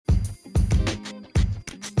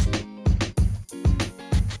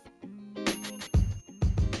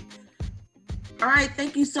All right.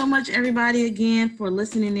 Thank you so much, everybody, again, for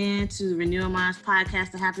listening in to the Renewing Minds podcast,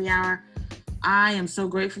 The Happy Hour. I am so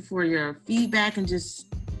grateful for your feedback and just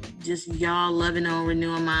y'all loving on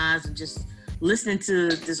Renewing Minds and just listening to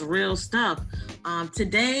this real stuff.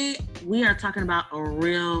 Today, we are talking about a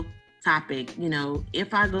real topic. You know,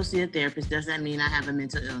 if I go see a therapist, does that mean I have a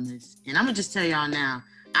mental illness? And I'm going to just tell y'all now,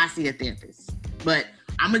 I see a therapist. But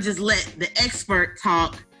I'm going to just let the expert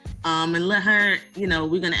talk and let her, you know,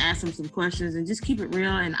 we're going to ask them some questions and just keep it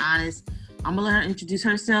real and honest. I'm going to let her introduce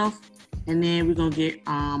herself, and then we're going to get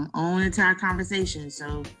on into our conversation.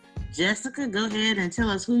 So, Jessica, go ahead and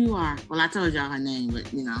tell us who you are. Well, I told y'all her name,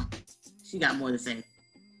 but, you know, she got more to say.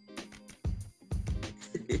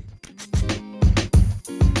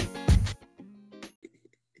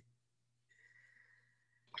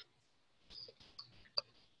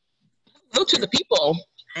 Hello to the people.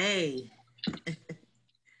 Hey.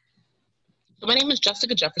 My name is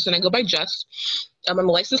Jessica Jefferson. I go by Jess. I'm a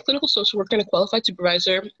licensed clinical social worker and a qualified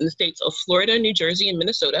supervisor in the states of Florida, New Jersey, and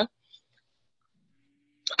Minnesota.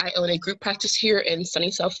 I own a group practice here in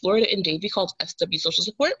sunny South Florida in Davie called SW Social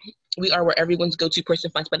Support. We are where everyone's go-to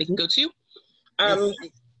person finds somebody can go to.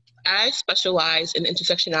 I specialize in the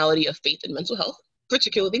intersectionality of faith and mental health,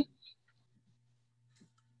 particularly.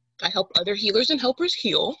 I help other healers and helpers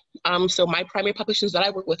heal. So my primary populations that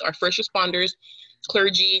I work with are first responders,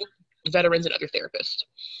 clergy, veterans, and other therapists.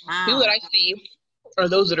 Wow. People that I see are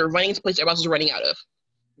those that are running into places everybody else is running out of.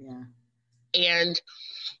 Yeah. And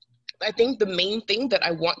I think the main thing that I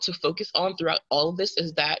want to focus on throughout all of this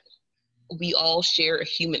is that we all share a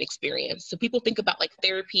human experience. So people think about like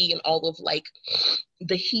therapy and all of like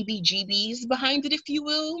the heebie-jeebies behind it, if you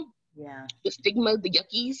will. Yeah. The stigma, the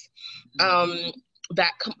yuckies,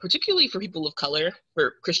 that come particularly for people of color,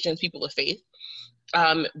 for Christians, people of faith.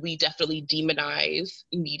 We definitely demonize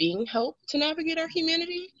needing help to navigate our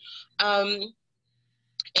humanity.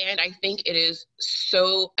 And I think it is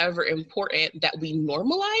so ever important that we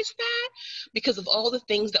normalize that because of all the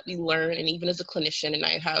things that we learn. And even as a clinician, and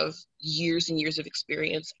I have years and years of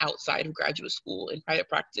experience outside of graduate school in private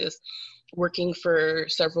practice, working for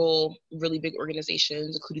several really big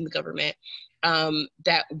organizations, including the government,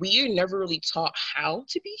 that we are never really taught how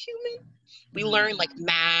to be human. We learn like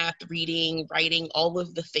math, reading, writing, all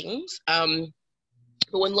of the things.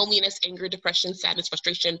 But when loneliness, anger, depression, sadness,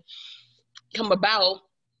 frustration come about,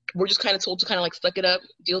 we're just kind of told to kind of like suck it up,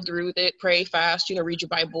 deal through with it, pray, fast, you know, read your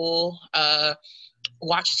Bible,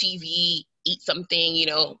 watch TV, eat something, you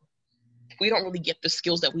know. We don't really get the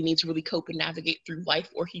skills that we need to really cope and navigate through life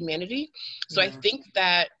or humanity. So I think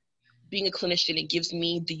that being a clinician, it gives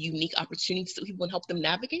me the unique opportunity to people and help them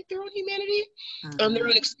navigate their own humanity, their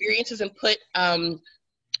own experiences, and put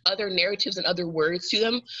other narratives and other words to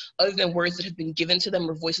them, other than words that have been given to them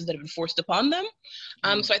or voices that have been forced upon them.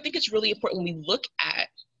 So I think it's really important when we look at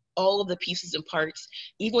all of the pieces and parts,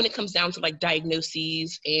 even when it comes down to like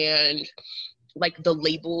diagnoses and like the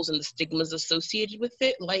labels and the stigmas associated with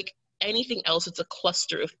it, like anything else, it's a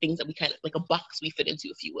cluster of things that we kind of like a box we fit into,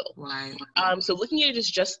 if you will. Right. So looking at it as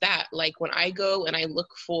just that, like when I go and I look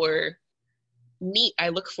for meat, I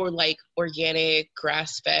look for like organic,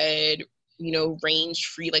 grass-fed, you know,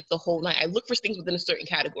 range-free, like the whole nine. I look for things within a certain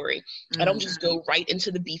category. I don't just go right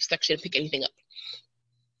into the beef section and pick anything up.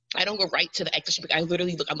 I don't go right to the egg section. I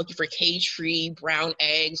literally look, I'm looking for cage-free, brown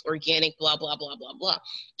eggs, organic, blah, blah, blah, blah, blah.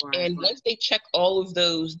 Right. And once they check all of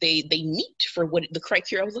those, they meet for what the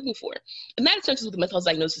criteria I was looking for. And that essentially what the mental health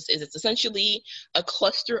diagnosis is. It's essentially a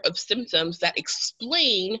cluster of symptoms that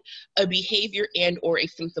explain a behavior and or a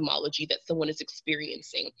symptomology that someone is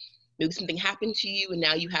experiencing. Maybe something happened to you and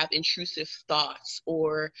now you have intrusive thoughts,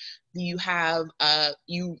 or you have,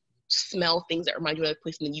 you smell things that remind you of that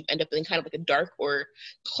place, and then you end up in kind of like a dark or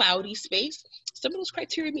cloudy space. Some of those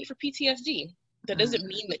criteria meet for PTSD. That doesn't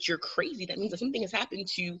mean that you're crazy. That means that something has happened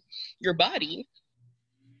to your body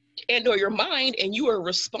and or your mind, and you are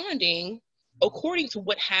responding according to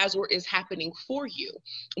what has or is happening for you.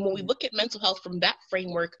 And when we look at mental health from that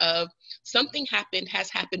framework of something happened, has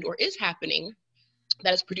happened, or is happening,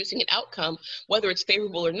 that is producing an outcome, whether it's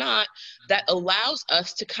favorable or not, that allows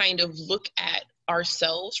us to kind of look at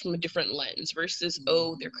ourselves from a different lens versus,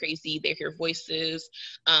 oh, they're crazy, they hear voices,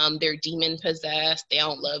 they're demon possessed, they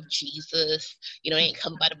don't love Jesus, you know, they ain't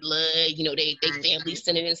come by the blood, you know, they family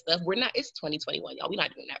sinning and stuff. We're not, it's 2021, y'all, we're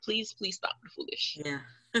not doing that. Please stop the foolish. Yeah.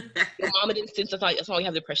 Your mama didn't sin, that's why we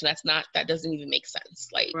have depression. That doesn't even make sense.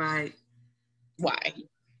 Like, right. Why?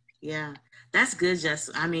 Yeah, that's good, Jess.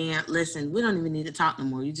 I mean, listen, we don't even need to talk no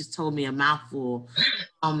more. You just told me a mouthful.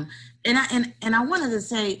 And I wanted to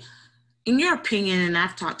say, in your opinion, and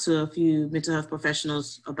I've talked to a few mental health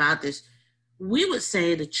professionals about this, we would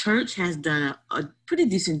say the church has done a pretty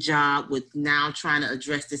decent job with now trying to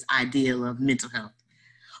address this ideal of mental health.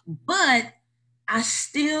 But I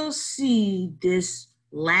still see this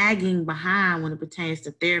lagging behind when it pertains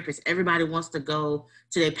to therapists. Everybody wants to go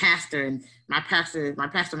to their pastor, and my pastor.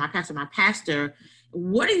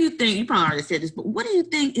 What do you think? You probably already said this, but what do you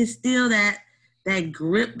think is still that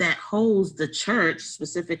grip that holds the church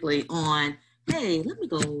specifically on, hey, let me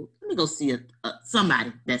go see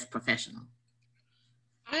somebody that's professional?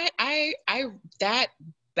 I that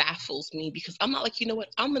baffles me, because I'm not like, you know what,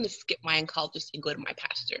 I'm gonna skip my oncologist and go to my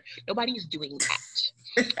pastor. Nobody's doing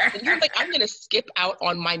that. And you're like, I'm gonna skip out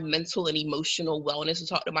on my mental and emotional wellness and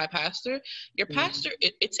talk to my pastor. Your pastor,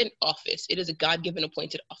 it's an office. It is a God-given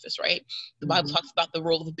appointed office, right? The Bible talks about the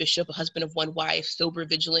role of a bishop, a husband of one wife, sober,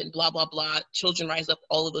 vigilant, blah blah blah. Children rise up.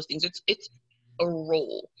 All of those things. It's a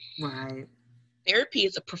role. Right. Therapy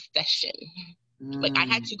is a profession. Like, I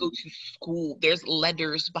had to go to school. There's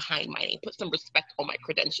letters behind my name. Put some respect on my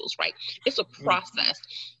credentials, right? It's a process.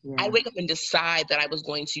 Yeah. I wake up and decide that I was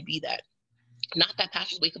going to be that. Not that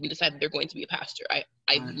pastors wake up and decide that they're going to be a pastor. I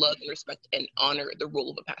love and respect and honor the role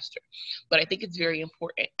of a pastor. But I think it's very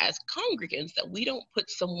important as congregants that we don't put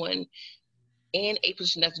someone in a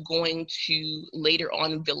position that's going to later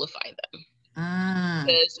on vilify them.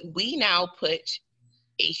 Because we now put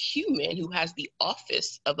a human who has the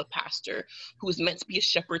office of a pastor, who is meant to be a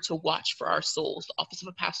shepherd to watch for our souls. The office of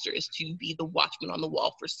a pastor is to be the watchman on the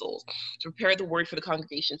wall for souls, to prepare the word for the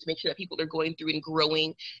congregation, to make sure that people are going through and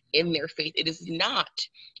growing in their faith. It is not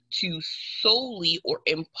to solely or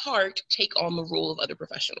in part take on the role of other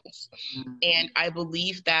professionals. And I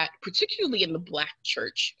believe that particularly in the Black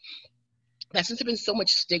church, that since there's been so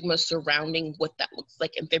much stigma surrounding what that looks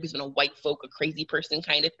like, and therapy's been a white folk, a crazy person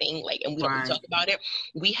kind of thing, like, and we don't talk about it,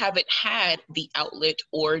 we haven't had the outlet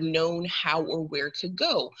or known how or where to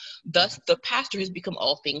go. Thus, the pastor has become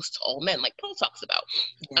all things to all men, like Paul talks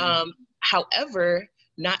about. However,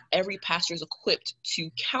 not every pastor is equipped to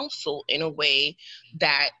counsel in a way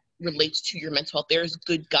that relates to your mental health. There's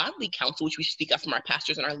good godly counsel, which we should seek out from our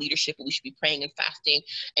pastors and our leadership, and we should be praying and fasting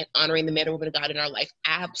and honoring the man or woman of God in our life.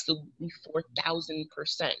 Absolutely,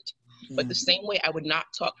 4,000%. But the same way I would not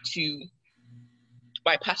talk to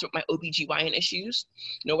my pastor with my OBGYN issues,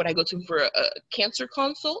 nor would I go to him for a cancer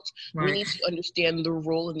consult. We need to understand the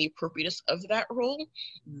role and the appropriateness of that role.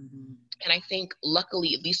 And I think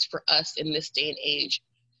luckily, at least for us in this day and age,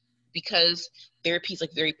 because therapy is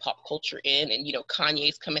like very pop culture in, and you know,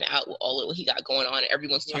 Kanye's coming out with all of what he got going on, and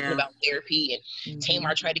everyone's talking about therapy, and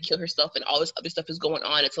Tamar tried to kill herself, and all this other stuff is going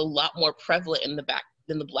on. It's a lot more prevalent in the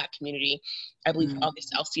Black community. I believe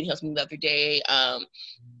August Alsina helped me the other day.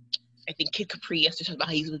 I think Kid Capri yesterday talked about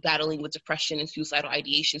how he was battling with depression and suicidal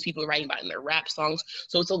ideations. People are writing about it in their rap songs.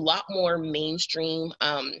 So it's a lot more mainstream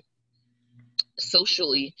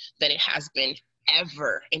socially than it has been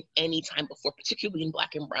ever in any time before, particularly in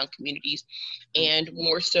Black and brown communities. And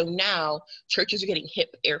more so now, churches are getting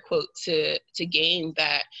hip, air quote, to gain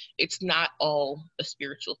that it's not all a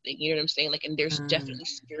spiritual thing. You know what I'm saying? Like, and there's definitely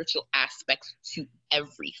spiritual aspects to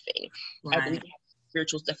everything. I believe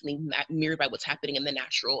spiritual is definitely mirrored by what's happening in the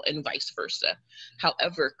natural and vice versa.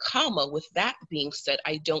 However, with that being said,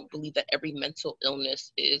 I don't believe that every mental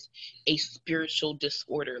illness is a spiritual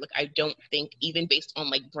disorder. Like, I don't think, even based on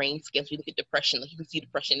like brain scans, we look at depression, like you can see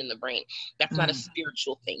depression in the brain. That's not a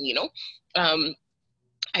spiritual thing, you know?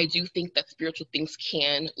 I do think that spiritual things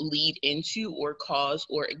can lead into or cause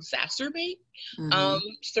or exacerbate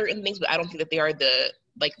certain things, but I don't think that they are the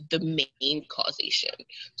main causation.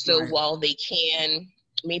 So while they can,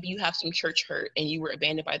 maybe you have some church hurt and you were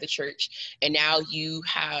abandoned by the church, and now you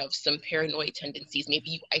have some paranoid tendencies,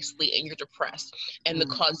 maybe you isolate and you're depressed, and the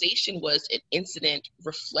causation was an incident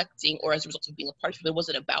reflecting or as a result of being a part of it. It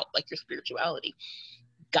wasn't about like your spirituality.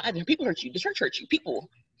 God, people hurt you, the church hurt you, people.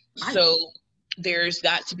 So there's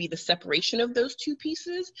got to be the separation of those two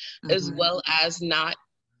pieces, as well as not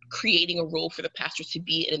creating a role for the pastor to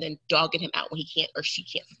be in and then dogging him out when he can't or she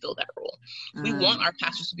can't fulfill that role. We want our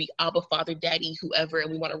pastors to be Abba, Father, Daddy, whoever,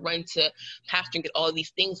 and we want to run to pastor and get all of these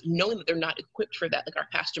things, knowing that they're not equipped for that. Like, our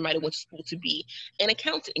pastor might have went to school to be an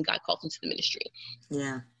accountant and God called him to the ministry.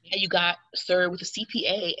 Yeah, you got sir with a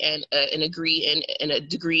CPA and an degree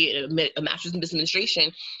and a master's in business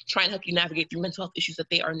administration, trying to help you navigate through mental health issues that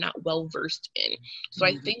they are not well versed in. So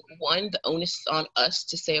I think, one, the onus is on us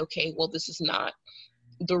to say, okay, well, this is not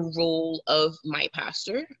the role of my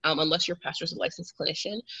pastor, unless your pastor is a licensed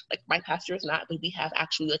clinician. Like, my pastor is not, but we have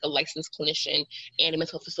actually like a licensed clinician and a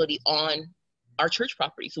mental health facility on our church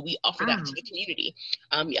property. So we offer that to the community.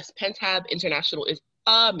 Yes, Pentab International is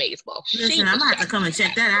amazing. Listen, I'm going to have to come and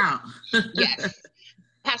check that out. Yes.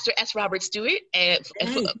 Pastor S. Robert Stewart at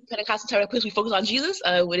Hey. Pentecostal Tabernacle Place. We focus on Jesus.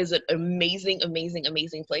 What is an amazing, amazing,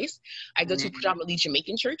 amazing place. I go to a predominantly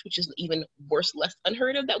Jamaican church, which is even worse, less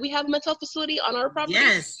unheard of that we have a mental health facility on our property.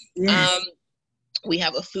 Yes. Yes. We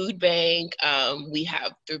have a food bank. We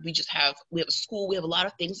have a school. We have a lot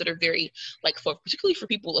of things that are very like particularly for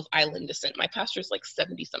people of island descent. My pastor is like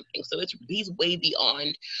 70 something, so he's way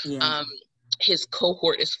beyond his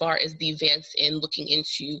cohort as far as the advance in looking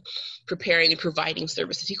into preparing and providing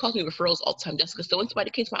services. He calls me referrals all the time, Jessica. So when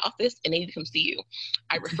somebody came to my office and they need to come see you,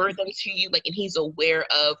 I refer them to you, and he's aware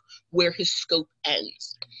of where his scope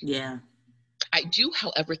ends. Yeah. I do,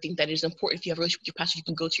 however, think that it is important if you have a relationship with your pastor, you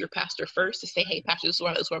can go to your pastor first to say, hey, pastor, this is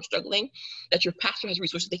where I'm struggling, that your pastor has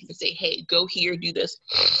resources they can say, hey, go here, do this,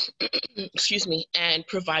 excuse me, and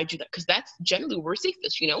provide you that. Because that's generally where we're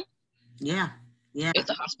safest, Yeah. Yeah. It's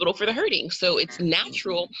a hospital for the hurting. So it's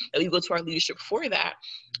natural that we go to our leadership for that.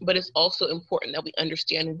 But it's also important that we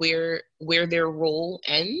understand where their role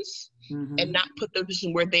ends. And not put them in a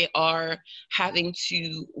position where they are having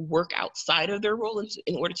to work outside of their role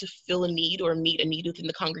in order to fill a need or meet a need within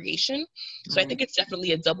the congregation. So I think it's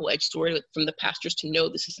definitely a double-edged sword from the pastors to know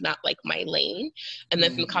this is not like my lane. And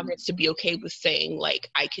then from the congregants to be okay with saying, like,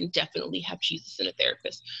 I can definitely have Jesus and a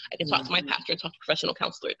therapist. I can talk to my pastor and talk to a professional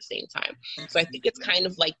counselor at the same time. So I think it's kind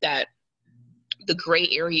of like that. The gray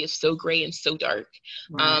area is so gray and so dark.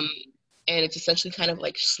 And it's essentially kind of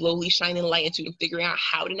like slowly shining light into and figuring out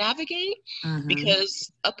how to navigate.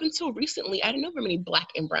 Because up until recently, I didn't know very many Black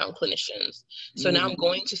and brown clinicians. So now I'm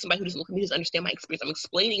going to somebody who doesn't look at me, doesn't understand my experience. I'm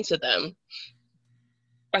explaining to them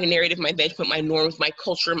my narrative, my vantage point, my norms, my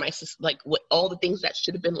culture, like what all the things that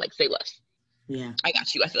should have been like, say less. Yeah. I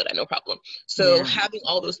got you. I feel that, no problem. So having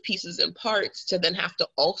all those pieces and parts to then have to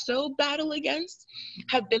also battle against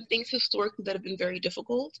have been things historically that have been very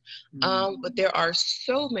difficult. But there are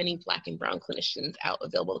so many Black and brown clinicians out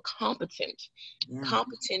available, competent,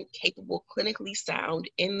 capable, clinically sound,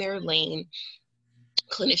 in their lane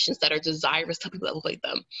clinicians that are desirous to help people elevate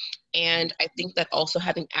them. And I think that also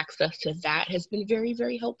having access to that has been very,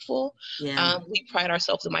 very helpful. We pride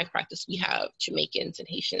ourselves in my practice. We have Jamaicans and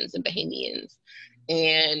Haitians and Bahamians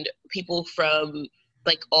and people from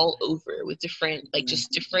like all over with different, like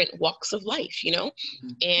just different walks of life,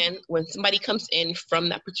 And when somebody comes in from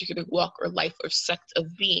that particular walk or life or sect of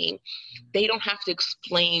being, they don't have to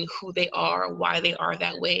explain who they are, why they are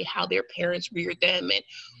that way, how their parents reared them,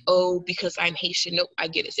 and because I'm Haitian. Nope, I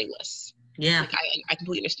get it. Say less. Yeah. Like I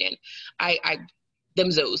completely understand. Them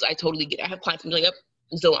Zoes, I totally get it. I have clients who be like, yep,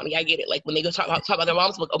 Zoe, I get it. Like when they go talk about their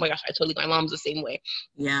moms, I'm like, oh my gosh, my mom's the same way.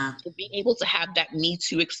 Yeah. So being able to have that Me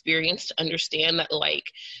Too experience to understand that, like,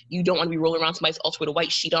 you don't want to be rolling around somebody's altar with a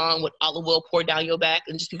white sheet on with olive oil poured down your back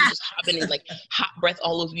and just people just hopping and like hot breath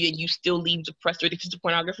all over you and you still leave depressed or addicted to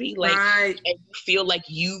pornography. Like, and you feel like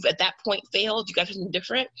you've at that point failed, you got something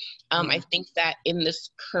different. I think that in this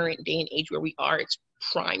current day and age where we are, it's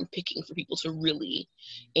prime picking for people to really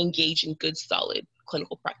engage in good, solid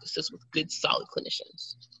clinical practices with good, solid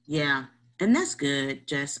clinicians. Yeah. And that's good,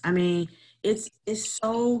 Jess. I mean, it's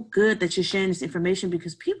so good that you're sharing this information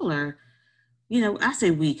because people are, I say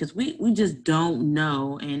we, because we just don't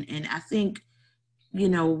know. And I think,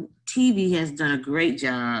 TV has done a great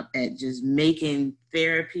job at just making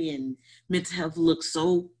therapy and mental health look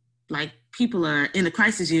so like people are in the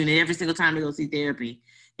crisis unit every single time they go see therapy.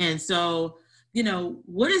 And so,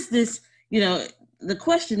 what is this, the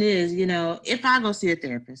question is, if I go see a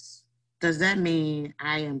therapist, does that mean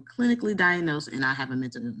I am clinically diagnosed and I have a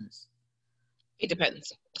mental illness? It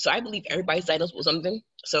depends. So I believe everybody's diagnosed with something.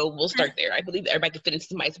 So we'll start there. I believe everybody can fit into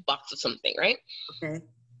somebody's box of something, right? Okay.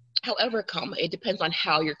 However, it depends on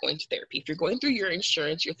how you're going to therapy. If you're going through your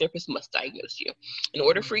insurance, your therapist must diagnose you. In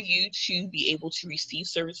order for you to be able to receive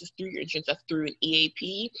services through your insurance, that's through an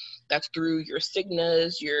EAP, that's through your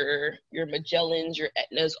Cignas, your Magellans, your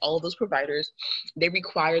Aetnas, all of those providers, they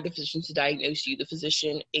require the physician to diagnose you, the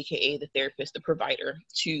physician, aka the therapist, the provider,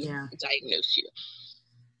 to diagnose you.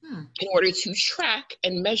 In order to track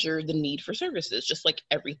and measure the need for services, just like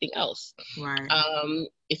everything else. Right.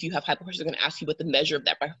 If you have high blood pressure, they're going to ask you what the measure of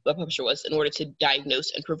that blood pressure was in order to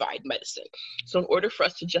diagnose and provide medicine. So in order for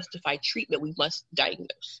us to justify treatment, we must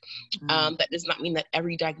diagnose. That does not mean that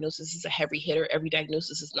every diagnosis is a heavy hitter. Every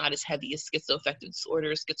diagnosis is not as heavy as schizoaffective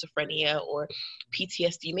disorder, schizophrenia, or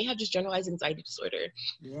PTSD. You may have just generalized anxiety disorder.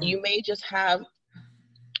 You may just have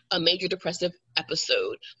a major depressive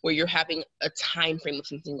episode where you're having a time frame of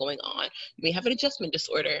something going on. You may have an adjustment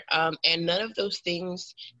disorder, and none of those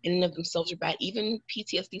things in and of themselves are bad. Even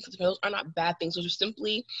PTSD, those are not bad things. Those are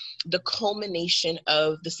simply the culmination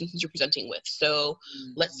of the symptoms you're presenting with. So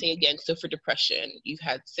let's say again, so for depression, you've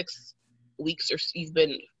had 6 weeks, or you've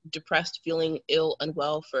been depressed, feeling ill,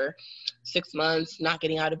 unwell for 6 months, not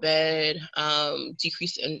getting out of bed,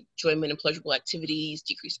 decreased enjoyment and pleasurable activities,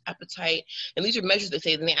 decreased appetite. And these are measures that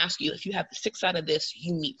say, then they ask you, if you have 6 out of this,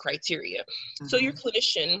 you meet criteria. So your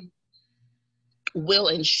clinician will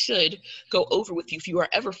and should go over with you if you are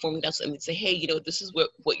ever forming down something and say, hey, you know, this is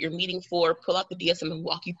what you're meeting for, pull out the DSM and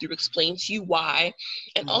walk you through, explain to you why,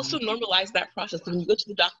 and also normalize that process. When you go to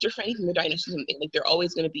the doctor for anything, they're diagnosing something, like they're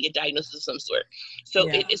always going to be a diagnosis of some sort. So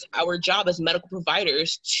it is our job as medical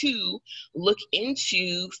providers to look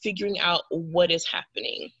into figuring out what is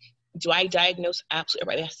happening. Do I diagnose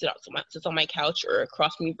absolutely everybody that sits on my couch or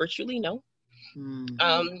across from me virtually? No.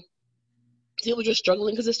 People just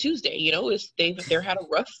struggling because it's Tuesday, you know, they had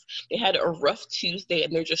a rough Tuesday,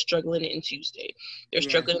 and they're just struggling in Tuesday. They're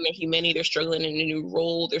struggling in their humanity. They're struggling in a new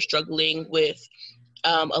role. They're struggling with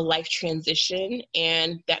a life transition,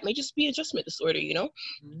 and that may just be adjustment disorder, you know.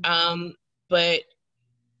 But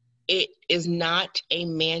it is not a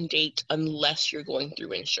mandate unless you're going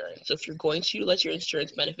through insurance. So if you're going to utilize your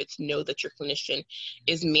insurance benefits, know that your clinician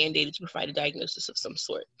is mandated to provide a diagnosis of some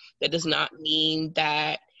sort. That does not mean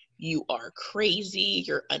that you are crazy,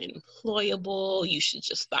 you're unemployable, you should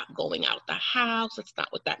just stop going out the house. That's not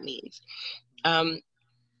what that means. Again,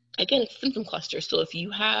 it's symptom cluster. So if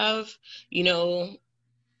you have, you know,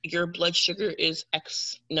 your blood sugar is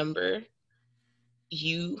X number,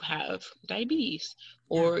 you have diabetes,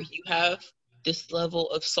 or you have this level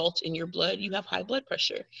of salt in your blood, you have high blood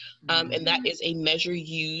pressure. And that is a measure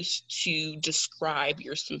used to describe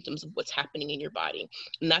your symptoms of what's happening in your body.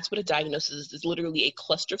 And that's what a diagnosis is literally a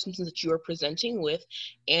cluster of symptoms that you are presenting with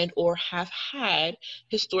and or have had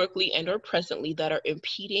historically and or presently that are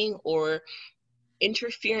impeding or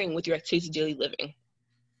interfering with your activities of daily living.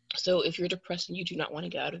 So if you're depressed and you do not want to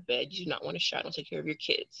get out of bed, you do not want to shower and take care of your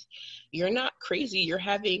kids, you're not crazy. You're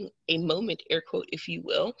having a moment, air quote, if you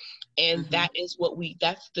will. And that's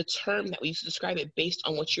the term that we use to describe it based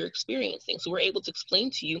on what you're experiencing. So we're able to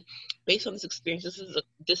explain to you, based on this experience,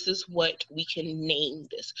 this is what we can name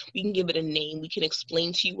this. We can give it a name. We can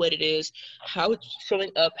explain to you what it is, how it's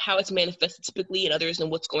showing up, how it's manifested typically in others,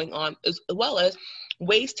 and what's going on, as well as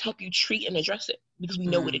ways to help you treat and address it, because we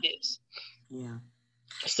know what it is. Yeah.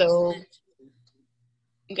 So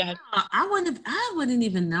go ahead. I wouldn't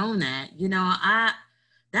even known that. You know,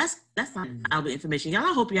 that's like valuable information. Y'all,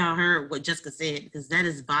 I hope y'all heard what Jessica said, because that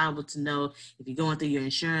is valuable to know if you're going through your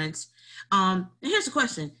insurance. And here's the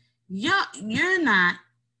question. You're not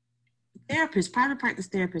therapists, private practice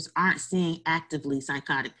therapists aren't seeing actively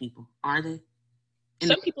psychotic people, are they?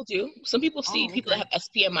 Some people do. Some people see people that have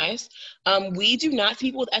SPMIs. We do not see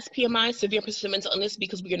people with SPMIs, severe persistent mental illness,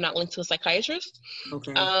 because we are not linked to a psychiatrist.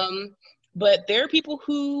 But there are people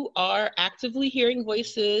who are actively hearing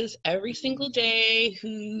voices every single day,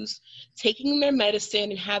 who's taking their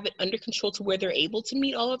medicine and have it under control to where they're able to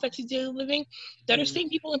meet all of that daily living, that are seeing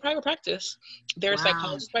people in private practice. There are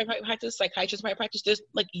psychologists in private practice, psychiatrists in private practice. There's,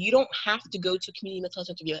 like, you don't have to go to community mental health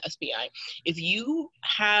center to be an SPI. If you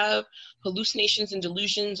have hallucinations and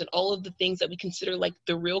delusions and all of the things that we consider like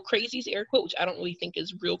the real crazies, air quote, which I don't really think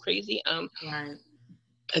is real crazy.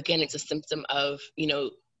 Again, it's a symptom of, you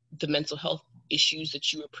know, the mental health issues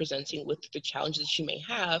that you are presenting with, the challenges that you may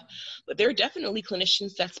have. But there are definitely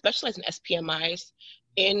clinicians that specialize in SPMIs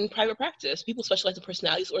in private practice. People specialize in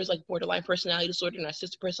personality disorders like borderline personality disorder,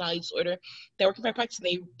 narcissistic personality disorder, that work in private practice.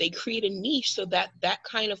 They create a niche so that that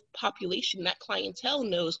kind of population, that clientele,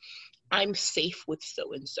 knows I'm safe with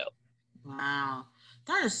so-and-so. Wow.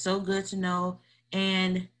 That is so good to know.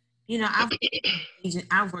 And, you know,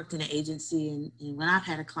 I've worked in an agency, and when I've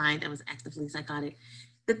had a client that was actively psychotic,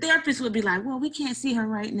 the therapist would be like, well, we can't see her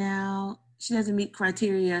right now. She doesn't meet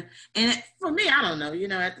criteria. And for me, I don't know, you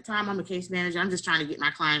know, at the time I'm a case manager, I'm just trying to get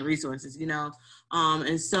my client resources, you know?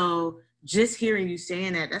 And so just hearing you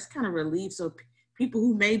saying that, that's kind of relief. So people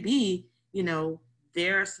who may be, you know,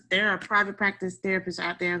 there are private practice therapists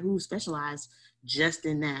out there who specialize just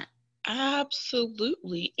in that.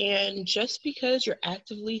 Absolutely. And just because you're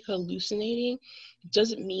actively hallucinating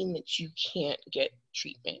doesn't mean that you can't get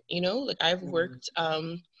treatment. You know, like I've worked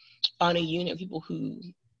on a unit of people who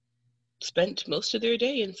spent most of their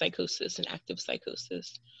day in psychosis and active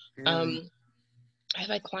psychosis. I've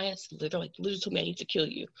had clients that are like, the lizard told me I need to kill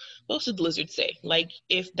you. What else did the lizard say? Like,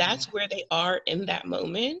 if that's where they are in that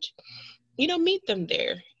moment, you know, meet them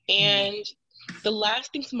there. And the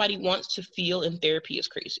last thing somebody wants to feel in therapy is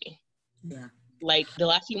crazy. Like, the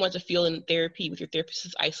last thing you want to feel in therapy with your therapist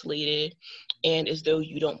is isolated and as though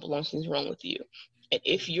you don't belong, something's wrong with you. And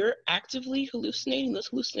if you're actively hallucinating, those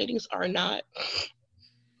hallucinations are not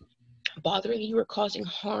bothering you or causing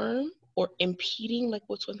harm, or impeding like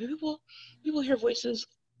what's going on. People hear voices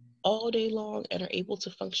all day long and are able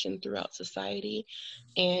to function throughout society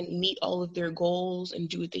and meet all of their goals and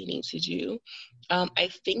do what they need to do. I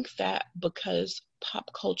think that because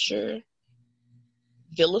pop culture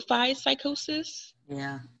vilifies psychosis,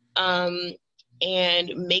 Yeah.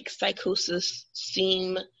 And makes psychosis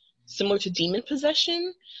seem similar to demon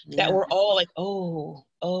possession, that Yeah. we're all like, oh,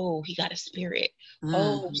 he got a spirit.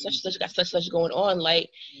 Oh, such got such going on. Like,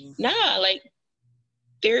 nah, like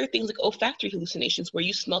there are things like olfactory hallucinations where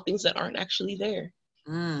you smell things that aren't actually there.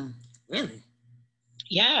 Really?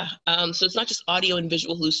 Yeah. So it's not just audio and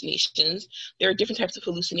visual hallucinations. There are different types of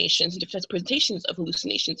hallucinations and different types of presentations of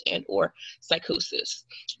hallucinations and or psychosis.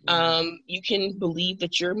 You can believe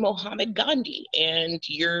that you're Mohammed Gandhi and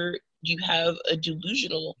you have a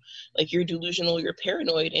delusional, like you're delusional, you're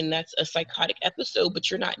paranoid, and that's a psychotic episode, but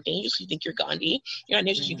you're not dangerous. You think you're Gandhi. You're not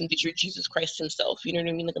dangerous. You think that you're Jesus Christ himself. You know what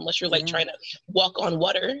I mean? Like, unless you're like trying to walk on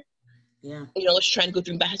water. Yeah. You know, let's try to go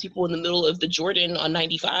through bad people in the middle of the Jordan on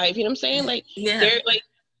 95. You know what I'm saying? Like, Yeah. they're like,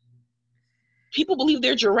 people believe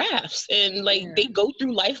they're giraffes and like they go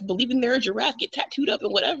through life believing they're a giraffe, get tattooed up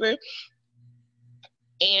and whatever.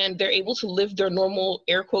 And they're able to live their normal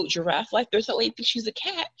air quote giraffe life. There's that lady thinks she's a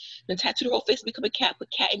cat, then tattooed her whole face to become a cat,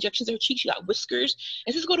 put cat injections in her cheeks. She got whiskers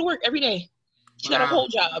and just go to work every day. She got a whole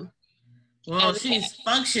job. Well, she's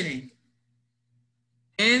functioning.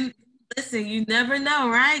 And listen, you never know,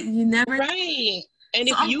 right? You never right. And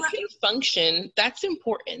so if you can function, that's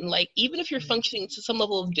important. Like, even if you're functioning to some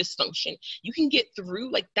level of dysfunction, you can get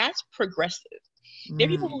through, like, that's progressive. There are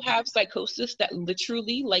people who have psychosis that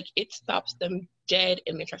literally, like, it stops them dead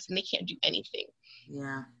in their tracks and they can't do anything.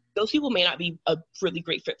 Yeah. Those people may not be a really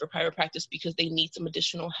great fit for private practice because they need some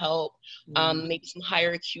additional help, maybe some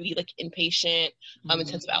higher acuity, like inpatient,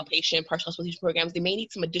 intensive outpatient, partial hospitalization programs. They may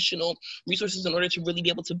need some additional resources in order to really be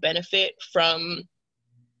able to benefit from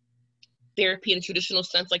therapy in a traditional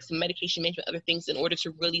sense, like some medication management, other things in order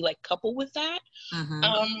to really like couple with that.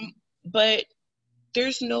 But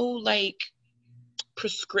there's no like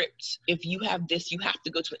prescript, if you have this, you have to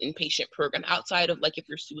go to an inpatient program outside of like if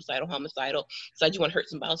you're suicidal, homicidal, decide you want to hurt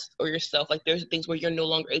somebody else or yourself. Like there's things where you're no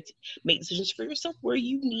longer able to make decisions for yourself where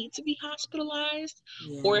you need to be hospitalized.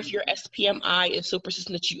 Or if your SPMI is so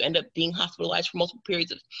persistent that you end up being hospitalized for multiple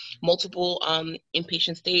periods of multiple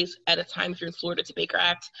inpatient stays at a time. If you're in Florida, it's a Baker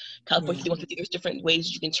Act. California 5150, there's different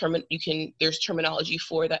ways there's terminology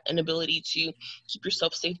for that inability to keep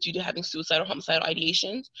yourself safe due to having suicidal, homicidal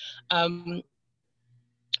ideations.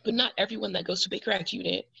 But not everyone that goes to Baker Act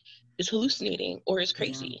unit is hallucinating or is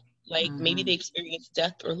crazy. Like maybe they experienced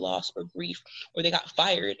death or loss or grief, or they got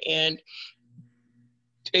fired and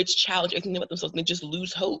it's challenging everything about themselves and they just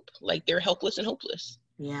lose hope. Like they're helpless and hopeless.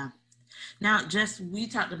 Yeah. Now, Jess, we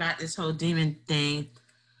talked about this whole demon thing.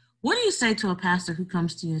 What do you say to a pastor who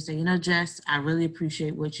comes to you and say, you know, Jess, I really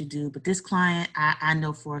appreciate what you do, but this client, I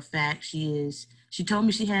know for a fact she told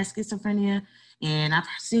me she has schizophrenia, and I've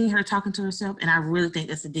seen her talking to herself, and I really think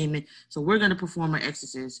that's a demon. So we're going to perform an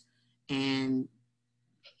exorcism. And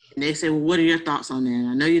they say, well, what are your thoughts on that?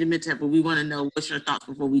 I know you're the mentor, but we want to know what's your thoughts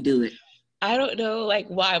before we do it. I don't know, like,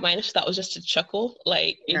 why my initial thought was just to chuckle.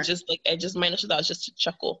 Like, my initial thought was just to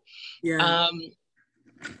chuckle. Yeah.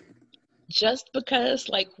 Just because,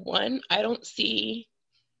 like, one, I don't see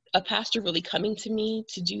a pastor really coming to me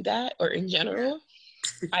to do that, or in general.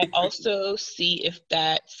 I also see if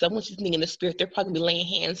that someone's something in the spirit, they're probably laying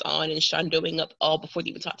hands on and shandoing up all before they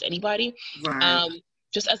even talk to anybody. Right.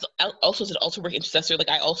 Just as also as an altar work intercessor, like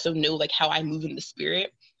I also know like how I move in the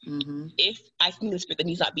spirit. If I think the spirit that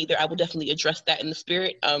needs not be there, I will definitely address that in the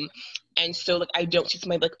spirit. And so like I don't see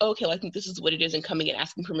somebody like, oh, okay, well, I think this is what it is, and coming and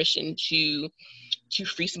asking permission to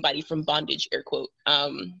free somebody from bondage, air quote.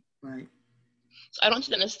 Right. So I don't see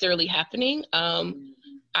that necessarily happening.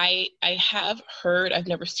 I have heard, I've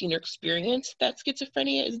never seen or experienced that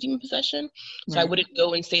schizophrenia is demon possession. So I wouldn't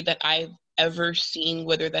go and say that I've ever seen,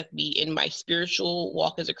 whether that be in my spiritual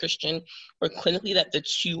walk as a Christian or clinically, that the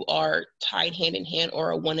two are tied hand in hand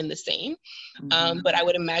or are one and the same. But I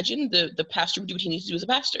would imagine the pastor would do what he needs to do as a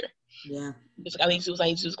pastor. Yeah. Just like I need to do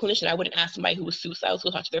as a clinician. I wouldn't ask somebody who was suicidal to go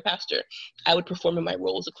talk to their pastor. I would perform in my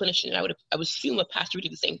role as a clinician, and I would assume a pastor would do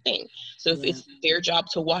the same thing. So if it's their job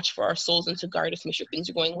to watch for our souls and to guard us, make sure things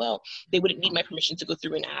are going well, they wouldn't need my permission to go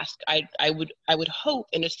through and ask. I would hope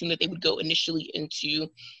and assume that they would go initially into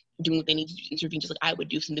doing what they need to do to intervene, just like I would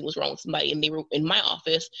do if something was wrong with somebody and they were in my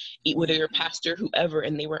office, whether they're a pastor, whoever,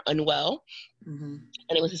 and they were unwell. And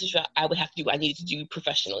it was a situation I would have to do what I needed to do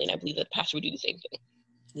professionally, and I believe that the pastor would do the same thing.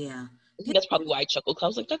 Yeah. I think that's probably why I chuckled, because I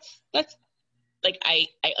was like, that's like I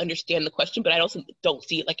understand the question, but I also don't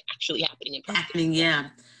see it like actually happening in practice. Yeah.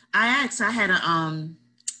 I had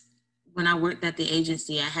when I worked at the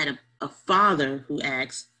agency, I had a father who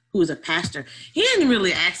asked, who was a pastor. He didn't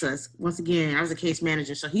really ask us. Once again, I was a case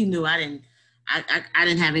manager, so he knew I didn't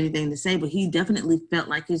have anything to say, but he definitely felt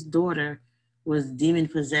like his daughter was demon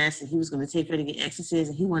possessed and he was going to take her to get exorcised,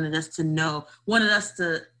 and he wanted us to know, wanted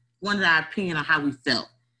our opinion on how we felt.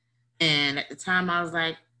 And at the time I was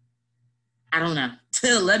like, I don't know.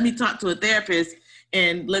 Let me talk to a therapist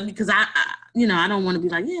and let me, because I don't want to be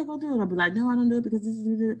like, yeah, go do it. I'll be like, no, I don't do it because this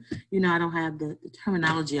is, I don't have the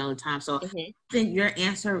terminology all the time. So I think your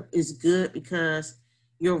answer is good because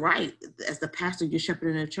you're right. As the pastor, you're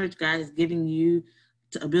shepherding the church, God is giving you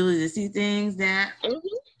the ability to see things that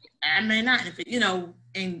I may not. If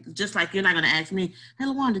and just like you're not going to ask me, hey,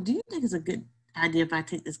 LaWanda, do you think it's a good idea if I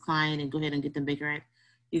take this client and go ahead and get them Baker Act?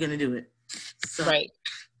 You're going to do it. So right.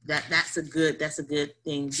 That's a good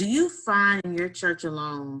thing. Do you find in your church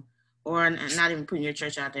alone, or not even putting your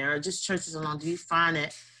church out there, or just churches alone, do you find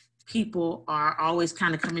that people are always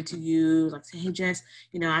kind of coming to you like, say, hey, Jess,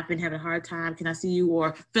 I've been having a hard time. Can I see you?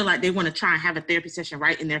 Or feel like they want to try and have a therapy session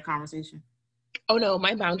right in their conversation? Oh, no,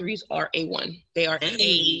 my boundaries are A1. They are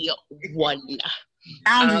A1.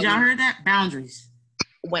 Boundaries, y'all heard that? Boundaries.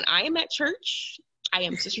 When I am at church, I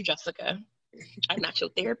am Sister Jessica. I'm not your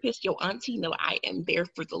therapist, your auntie. No, I am there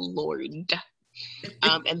for the Lord.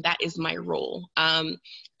 And that is my role.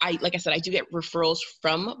 Like I said, I do get referrals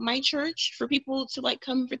from my church for people to like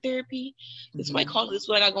come for therapy. This is my call. This is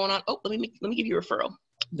what I got going on. Oh, let me give you a referral.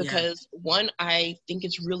 Because one, I think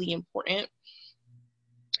it's really important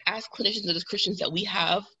as clinicians and as Christians that we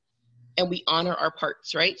have and we honor our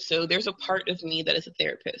parts, right? So there's a part of me that is a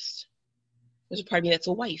therapist. There's a part of me that's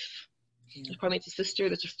a wife. There's part of me that's a sister,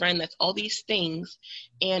 that's a friend, that's all these things.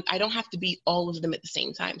 And I don't have to be all of them at the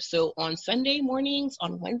same time. So on Sunday mornings,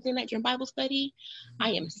 on Wednesday night during Bible study,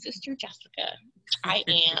 I am Sister Jessica. I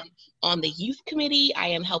am on the youth committee. I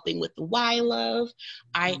am helping with the Y Love.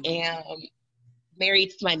 I am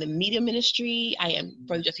married to my media ministry. I am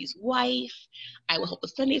Brother Jesse's wife. I will help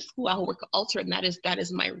with Sunday school. I will work at altar, and that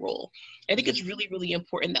is my role. I think it's really, really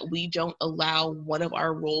important that we don't allow one of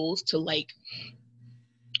our roles to like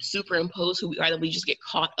superimpose who we are, that we just get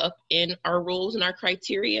caught up in our roles and our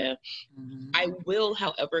criteria. I will,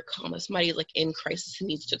 however, come if somebody is like in crisis and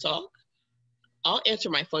needs to talk. I'll answer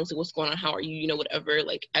my phone, say, what's going on? How are you? Whatever,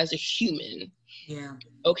 like as a human. Yeah.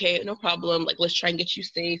 Okay, no problem. Like, let's try and get you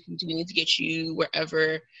safe. Do we need to get you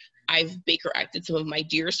wherever? I've Baker acted some of my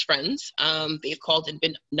dearest friends. They've called and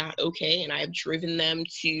been not okay, and I have driven them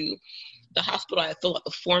to the hospital. I filled out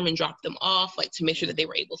the form and dropped them off, like to make sure that they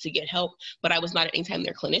were able to get help. But I was not at any time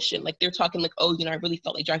their clinician. Like they're talking like, oh, I really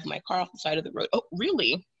felt like driving my car off the side of the road. Oh,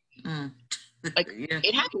 really? Like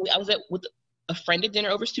it happened. I was with a friend at dinner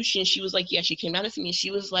over sushi, and she was like, yeah, she came down to see me.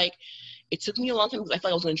 She was like, it took me a long time because I felt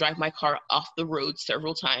like I was going to drive my car off the road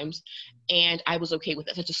several times, and I was okay with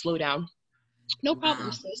that. So to slow down. No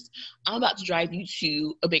problem, sis. I'm about to drive you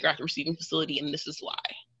to a Baker Act receiving facility, and this is why.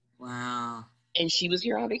 Wow. And she was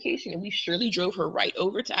here on vacation, and we surely drove her right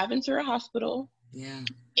over to Aventura Hospital. Yeah.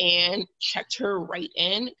 And checked her right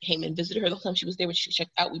in, came and visited her the whole time she was there. When she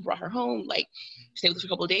checked out, we brought her home, like stayed with her for a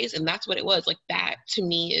couple of days. And that's what it was. Like that to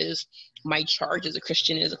me is my charge as a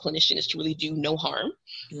Christian, as a clinician, is to really do no harm.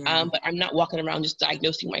 Yeah. But I'm not walking around just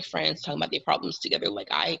diagnosing my friends, talking about their problems together. Like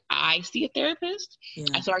I see a therapist. Yeah.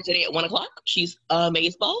 I saw her today at 1:00. She's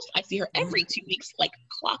amazeballs. I see her every 2 weeks, like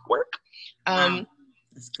clockwork. Wow.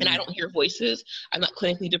 And I don't hear voices. I'm not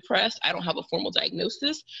clinically depressed. I don't have a formal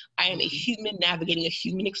diagnosis. I am a human navigating a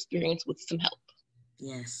human experience with some help.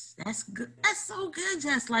 Yes, that's good. That's so good,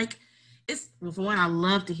 Jess. Like, it's, for one, I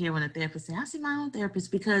love to hear when a therapist says, I see my own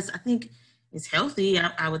therapist, because I think it's healthy.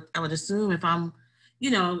 I would assume if I'm,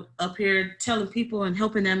 up here telling people and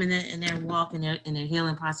helping them in their walk and their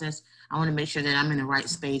healing process, I want to make sure that I'm in the right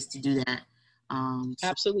space to do that.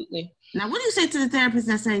 Absolutely. Now, what do you say to the therapist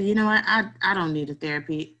that say, I don't need a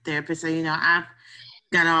therapist. So, I've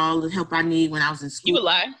got all the help I need when I was in school. You a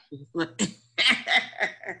lie.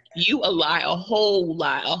 You a lie, a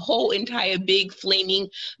whole entire big flaming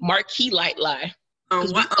marquee light lie.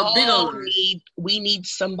 We need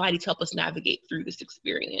somebody to help us navigate through this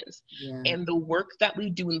experience. Yeah. And the work that we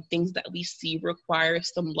do and things that we see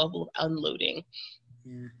requires some level of unloading.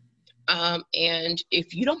 Yeah. And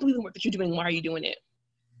if you don't believe in the work that you're doing, why are you doing it?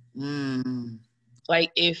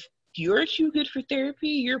 Like, if you're too good for therapy,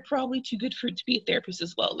 you're probably too good to be a therapist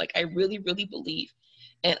as well. Like, I really, really believe.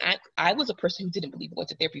 And I was a person who didn't believe in going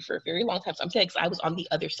to therapy for a very long time. So I'm telling you, I was on the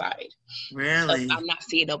other side. Really? I'm not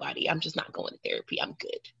seeing nobody. I'm just not going to therapy. I'm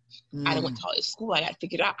good. I didn't went to college school. I got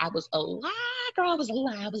figured out. I was a lie, girl. I was a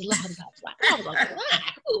lie. I was a lie. I was a lie. I was a lie.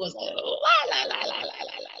 It was a lie.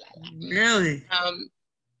 Really?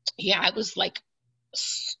 Yeah, I was like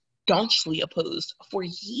staunchly opposed for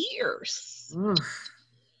years. Oof.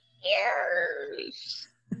 Years.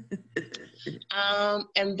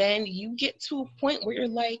 And then you get to a point where you're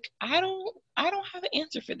like, I don't have an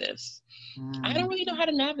answer for this. I don't really know how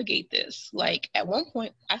to navigate this. Like at one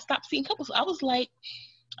point I stopped seeing couples. I was like,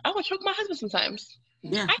 I want to choke my husband sometimes.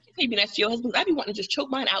 Yeah. I can say be nice to your husband. I'd be wanting to just choke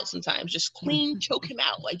mine out sometimes. Just clean, choke him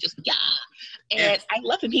out. Like just, yeah. And I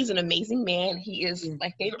love him. He's an amazing man. He is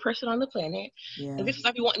my favorite person on the planet. Yeah. And this is,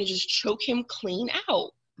 I'd be wanting to just choke him clean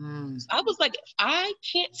out. So I was like, I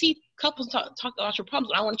can't see couples talk about your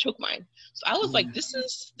problems, but I want to choke mine. So I was like, this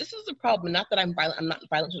is a problem. Not that I'm violent. I'm not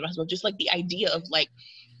violent to my husband. Just like the idea of like,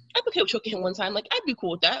 I'd be okay with choking him one time. Like I'd be cool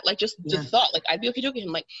with that. Like just the thought, like I'd be okay choking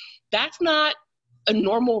him. Like that's not a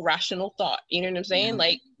normal, rational thought. You know what I'm saying?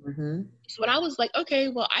 Like, so when I was like, okay,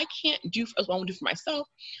 well, I can't do as well I want to do for myself,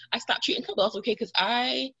 I stopped treating couples. Okay, because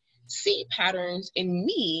I see patterns in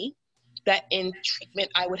me that in treatment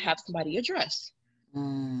I would have somebody address.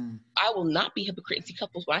 I will not be hypocrite and see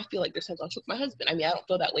couples when I feel like there's times I'll choke my husband. I mean, I don't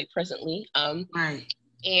feel that way presently. Right.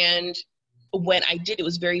 And when I did, it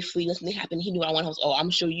was very fleeting. Something happened. He knew what I wanted. I was, oh, I'm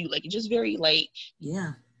gonna show you. Like, it's just very like,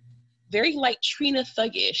 very like Trina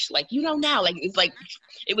thuggish. Like, you know, now, like, it's like,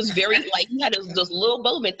 it was very like, you had those little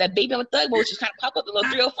moment, that baby I'm a thug moment, just kind of pop up, the little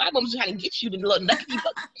 305 moments, just kind of get you, the little nucky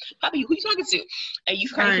Poppy, who you talking to? And you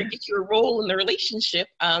kind of forget your role in the relationship.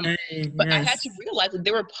 But I had to realize that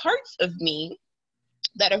there were parts of me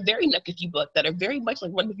that are very nuck if you buck, that are very much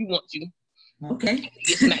like run if you want to. Okay.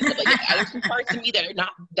 There's some parts of me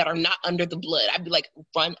that are not under the blood. I'd be like,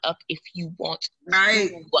 run up if you want.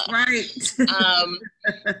 Right. Right.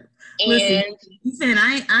 And listen, you said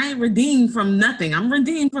I ain't redeemed from nothing. I'm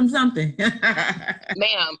redeemed from something.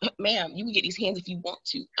 ma'am, you can get these hands if you want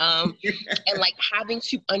to. And like having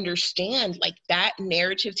to understand like that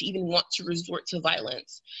narrative to even want to resort to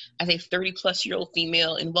violence as a 30-plus-year-old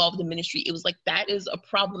female involved in ministry, it was like that is a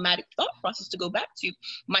problematic thought process to go back to.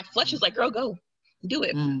 My flesh is like, girl, go do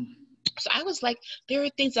it. So I was like, there are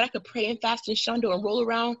things that I could pray and fast and shundo and roll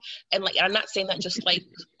around. And like, I'm not saying that just like,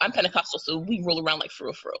 I'm Pentecostal, so we roll around like for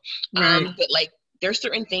real. But like, there's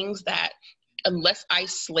certain things that unless I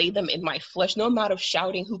slay them in my flesh, no amount of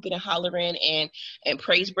shouting, hooping and hollering and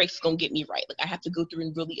praise breaks is gonna get me right. Like I have to go through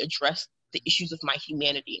and really address the issues of my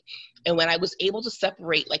humanity. And when I was able to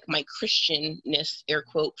separate like my Christianness, air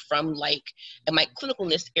quote, from like, and my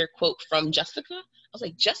clinicalness, air quote, from Jessica, I was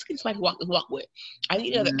like, Jessica's my walk with. I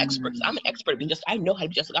need another expert. I'm an expert at I know how to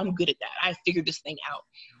be Jessica. I'm good at that. I figured this thing out.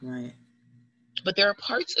 Right. But there are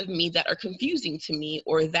parts of me that are confusing to me,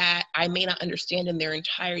 or that I may not understand in their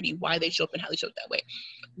entirety why they show up and how they show up that way.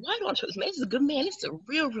 Why do I choke this man? This is a good man. This is a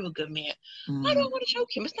real good man. Why do I want to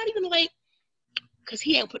choke him? It's not even like, because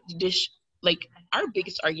he didn't put the dish. Like our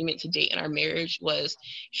biggest argument to date in our marriage was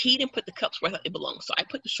he didn't put the cups where I thought they belonged. So I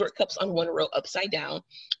put the short cups on one row upside down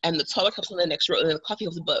and the taller cups on the next row and then the coffee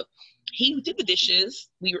cups above. He did the dishes.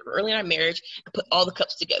 We were early in our marriage and put all the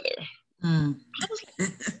cups together. I was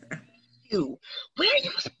like, you, where are you?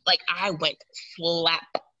 Like I went slap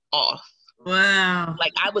off. Wow.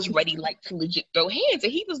 Like I was ready like to legit throw hands.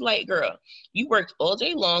 And he was like, girl, you worked all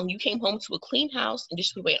day long. You came home to a clean house and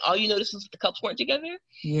just wait. All you noticed was the cups weren't together.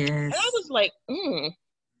 Yes. And I was like,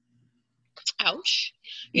 ouch.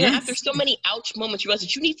 You know, after so many ouch moments, you realize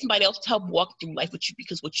that you need somebody else to help walk through life with you,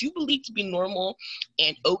 because what you believe to be normal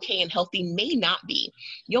and okay and healthy may not be.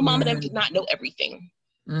 Your mom and them did not know everything.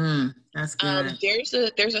 That's good. There's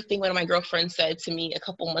a thing one of my girlfriends said to me a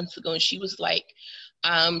couple months ago, and she was like,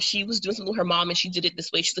 she was doing something with her mom and she did it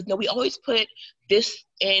this way. She's like, no, we always put this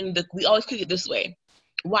in we always cook it this way.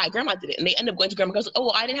 Why? Grandma did it. And they end up going to grandma, goes, oh,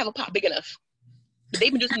 well, I didn't have a pot big enough. But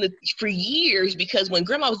they've been doing it for years, because when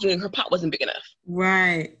grandma was doing it, her pot wasn't big enough.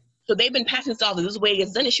 Right. So they've been passing this off, this is the way it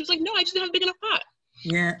gets done. And she was like, no, I just didn't have a big enough pot.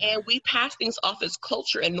 Yeah. And we pass things off as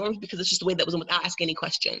culture and norms because it's just the way that was without asking any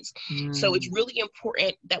questions. So it's really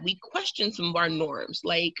important that we question some of our norms.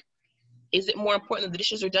 Like, is it more important that the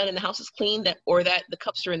dishes are done and the house is clean, or that the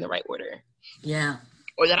cups are in the right order? Yeah.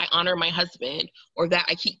 Or that I honor my husband, or that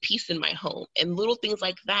I keep peace in my home. And little things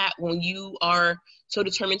like that, when you are so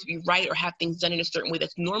determined to be right or have things done in a certain way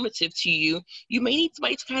that's normative to you, you may need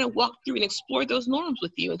somebody to kind of walk through and explore those norms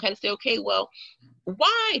with you and kind of say, okay, well,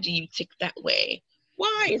 why do you tick that way?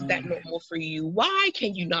 Why is that normal for you? Why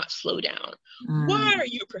can you not slow down? Why are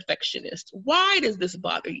you a perfectionist? Why does this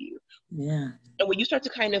bother you? Yeah. And when you start to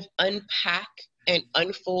kind of unpack and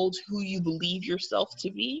unfold who you believe yourself to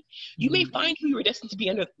be, you may find who you were destined to be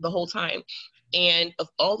under the whole time. And of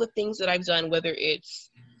all the things that I've done, whether it's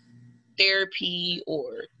therapy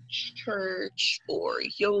or church or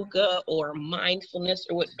yoga or mindfulness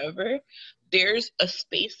or whatever, there's a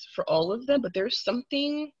space for all of them, but there's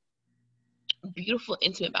something beautiful,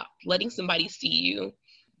 intimate about letting somebody see you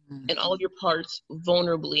and all of your parts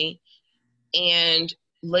vulnerably and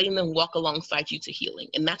letting them walk alongside you to healing.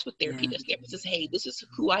 And that's what therapy does. Therapy says, hey, this is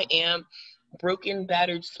who I am, broken,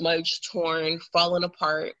 battered, smudged, torn, fallen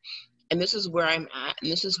apart. And this is where I'm at.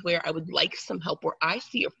 And this is where I would like some help, where I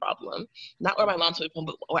see a problem, not where my mom's a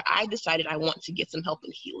problem, but where I decided I want to get some help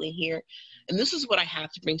and healing here. And this is what I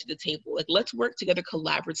have to bring to the table. Like, let's work together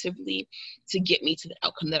collaboratively to get me to the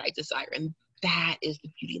outcome that I desire. And that is the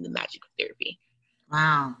beauty and the magic of therapy.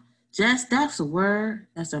 Wow. Jess, that's a word.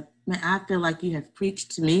 I feel like you have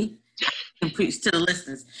preached to me and preached to the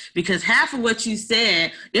listeners, because half of what you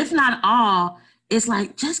said, if not all, it's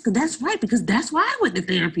like, Jessica, that's right, because that's why I went to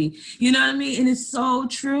therapy. You know what I mean? And it's so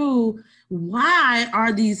true. Why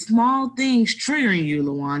are these small things triggering you,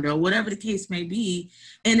 LaWanda, or whatever the case may be?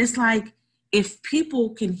 And it's like, if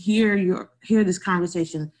people can hear this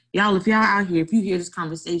conversation, y'all, if y'all out here, if you hear this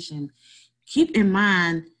conversation, keep in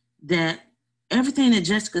mind that everything that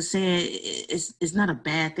Jessica said is not a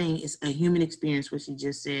bad thing. It's a human experience, what she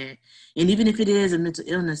just said. And even if it is a mental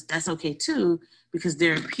illness, that's okay too, because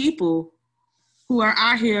there are people who are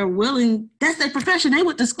out here willing, that's their profession. They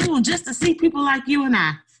went to school just to see people like you and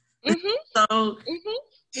I.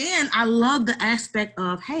 And I love the aspect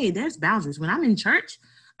of, hey, there's boundaries. When I'm in church,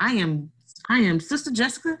 I am Sister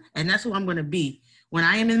Jessica, and that's who I'm going to be. When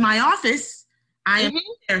I am in my office, I am a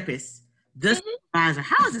therapist. The supervisor.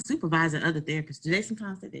 How is the supervisor other therapists? Do they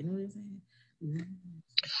sometimes say they know what they're saying?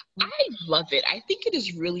 I love it. I think it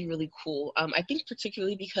is really, really cool. I think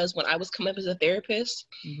particularly because when I was coming up as a therapist,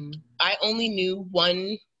 I only knew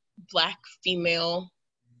one Black female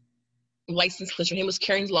licensed clinician. Her name was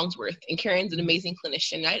Karen Longsworth, and Karen's an amazing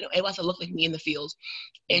clinician. I don't know, it looked like me in the field,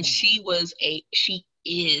 and she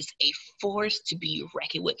is a force to be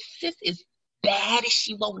reckoned with. Sis is bad as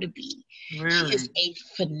she wanted to be. Really? She is a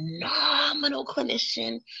phenomenal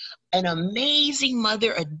clinician, an amazing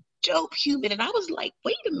mother, a dope human. And I was like,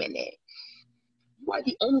 wait a minute. You are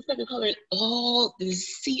the only second color in all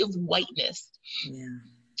this sea of whiteness. Yeah.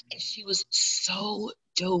 And she was so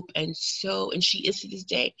dope and she is to this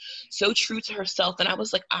day so true to herself. And I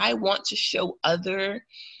was like, I want to show other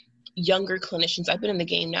younger clinicians. I've been in the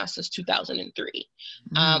game now since 2003.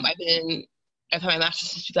 I've had my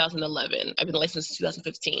master's since 2011. I've been licensed since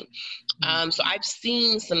 2015. So I've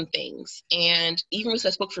seen some things. And even when I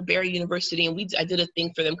spoke for Barry University, and I did a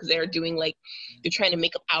thing for them because they're trying to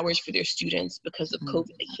make up hours for their students because of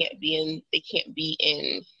COVID. They can't be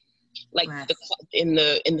in like in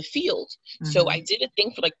the field. So I did a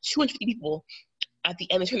thing for like 250 people. At the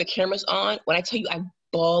end, they turned the cameras on. When I tell you, I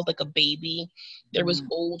bawled like a baby. There was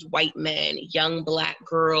old white men, young Black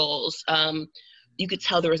girls. You could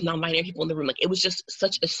tell there was non-binary people in the room. Like, it was just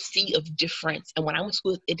such a sea of difference. And when I went to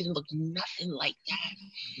school, it didn't look nothing like that.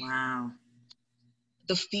 Wow.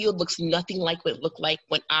 The field looks nothing like what it looked like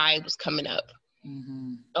when I was coming up.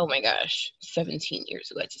 Oh my gosh, 17 years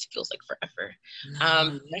ago. That just feels like forever.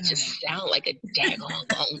 That just sounds like a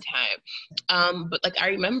daggone long time. But like, I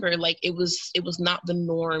remember, like, it was not the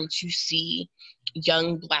norm to see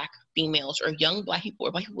young Black females or young Black people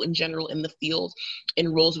or Black people in general in the field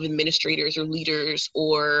in roles of administrators or leaders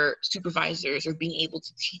or supervisors or being able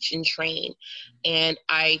to teach and train. And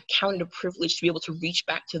I counted a privilege to be able to reach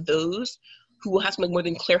back to those who will have something more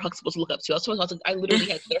than Claire Huxtable to look up to. I literally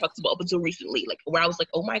had Claire Huxtable up until recently, like, where I was like,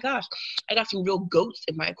 oh my gosh, I got some real goats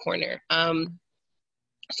in my corner.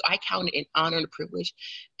 So I count it an honor and a privilege.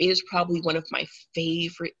 It is probably one of my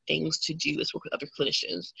favorite things to do is work with other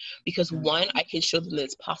clinicians, because one, I can show them that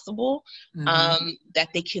it's possible, that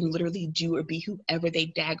they can literally do or be whoever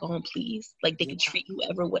they daggone please. Like, they can treat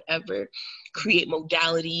whoever, whatever, create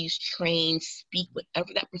modalities, train, speak,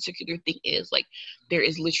 whatever that particular thing is. Like, there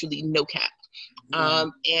is literally no cap.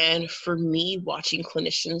 And for me, watching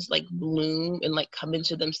clinicians like bloom and like come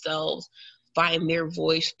into themselves, find their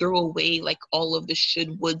voice, throw away like all of the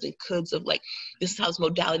should, woulds, and coulds of like, this is how this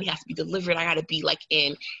modality has to be delivered. I gotta be like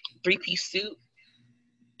in 3-piece suit.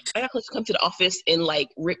 I got to come to the office in like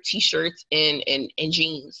ripped t-shirts and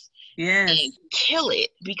jeans. And kill it,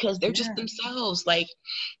 because they're just themselves. Like,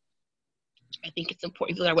 I think it's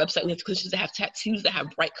important. If you look at our website, we have clinicians that have tattoos, that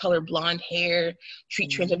have bright colored blonde hair,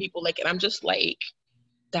 treat trans people like, and I'm just like,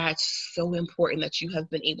 that's so important that you have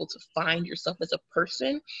been able to find yourself as a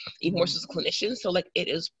person, even more so as a clinician. So like, it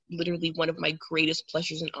is literally one of my greatest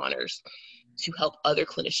pleasures and honors to help other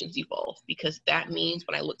clinicians evolve, because that means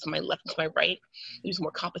when I look to my left and to my right, there's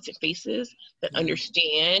more competent faces that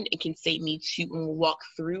understand and can say me too and walk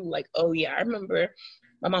through like, oh yeah, I remember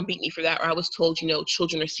My mom beat me for that. Or I was told,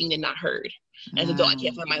 children are seen and not heard. As an adult, I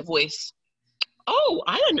can't find my voice. Oh,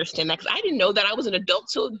 I understand that, because I didn't know that I was an adult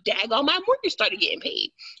till daggone my mortgage started getting paid.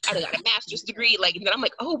 I got a master's degree, and then I'm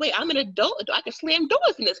like, oh wait, I'm an adult. I can slam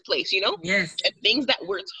doors in this place, Yes. And things that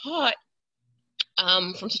we're taught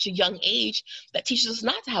from such a young age that teaches us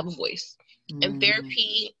not to have a voice. And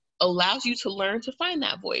therapy allows you to learn to find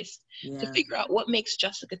that voice, to figure out what makes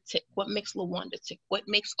Jessica tick, what makes LaWanda tick, what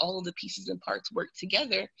makes all of the pieces and parts work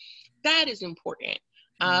together. That is important.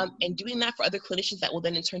 And doing that for other clinicians that will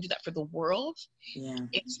then in turn do that for the world.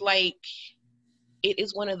 It's like, it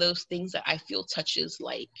is one of those things that I feel touches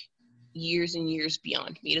years and years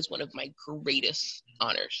beyond me. It is one of my greatest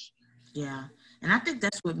honors. Yeah. And I think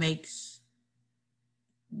that's what makes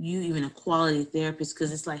you even a quality therapist,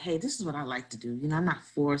 because it's like, hey, this is what I like to do. I'm not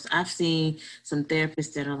forced. I've seen some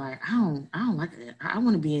therapists that are like, I don't like it. I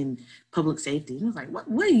want to be in public safety. And I was like,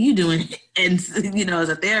 what are you doing? And as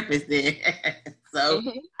a therapist there. So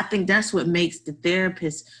I think that's what makes the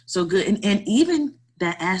therapist so good. And even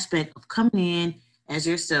that aspect of coming in as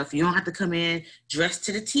yourself. You don't have to come in dressed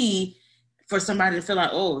to the T for somebody to feel like,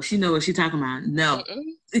 oh, she knows what she's talking about. No.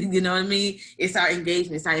 You know what I mean? It's our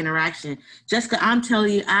engagement, it's our interaction. Jessica, I'm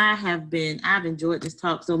telling you, I've enjoyed this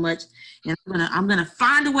talk so much. And I'm gonna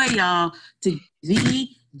find a way, y'all, to get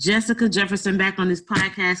Jessica Jefferson back on this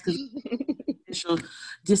podcast, because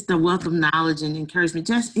just the wealth of knowledge and encouragement.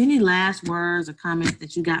 Just any last words or comments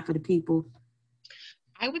that you got for the people?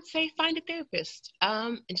 I would say find a therapist.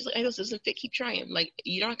 And just like this doesn't fit, keep trying.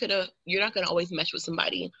 You're not gonna always mesh with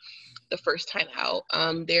somebody the first time out.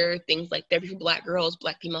 There are things like Therapy for Black Girls,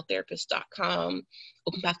 blackfemaletherapist.com,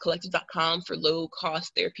 openpathcollective.com for low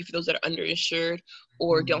cost therapy for those that are underinsured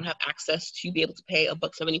or don't have access to be able to pay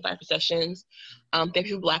 $1.75 for sessions.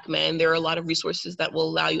 Therapy for Black Men, there are a lot of resources that will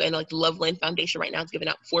allow you, and the Loveland Foundation right now is giving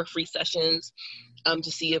out 4 free sessions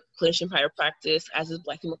to see a clinician prior practice. As is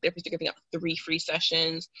Black Female Therapist, they're giving out 3 free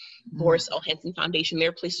sessions. Boris L. Hanson Foundation, there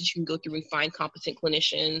are places you can go through and find competent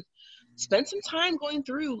clinicians. Spend some time going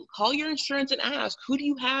through, call your insurance and ask, who do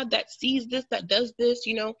you have that sees this, that does this,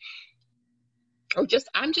 or I'm just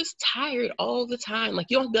tired all the time.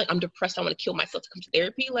 You don't have to be like, I'm depressed, I want to kill myself to come to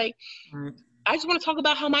therapy. I just want to talk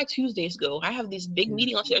about how my Tuesdays go. I have this big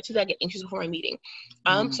meeting on Tuesday. I get anxious before my meeting.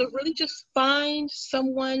 So really just find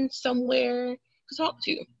someone somewhere to talk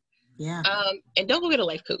to. Yeah. And don't go get a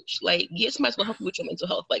life coach. Get somebody who's gonna help you with your mental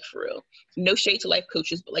health, for real. No shade to life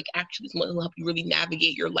coaches, but actually someone will help you really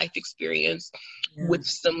navigate your life experience with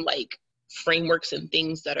some frameworks and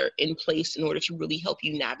things that are in place in order to really help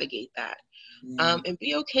you navigate that. And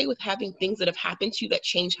be okay with having things that have happened to you that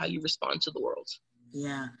change how you respond to the world.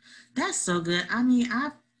 Yeah, that's so good.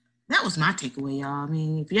 That was my takeaway, y'all.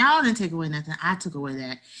 If y'all didn't take away nothing, I took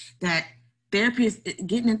away that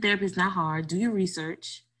getting in therapy is not hard. Do your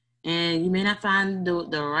research. And you may not find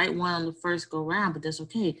the right one on the first go round, but that's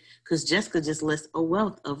okay, because Jessica just lists a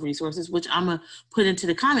wealth of resources, which I'm going to put into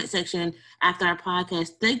the comment section after our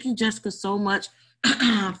podcast. Thank you, Jessica, so much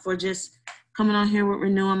for just coming on here with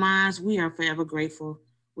Renewing Minds. We are forever grateful.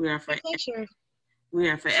 We are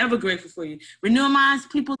forever grateful for you. Renewing Minds,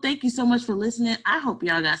 people, thank you so much for listening. I hope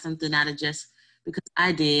y'all got something out of Jess, because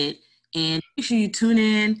I did. And make sure you tune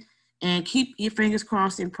in and keep your fingers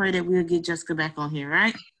crossed and pray that we'll get Jessica back on here,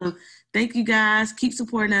 right? So thank you guys. Keep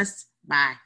supporting us. Bye.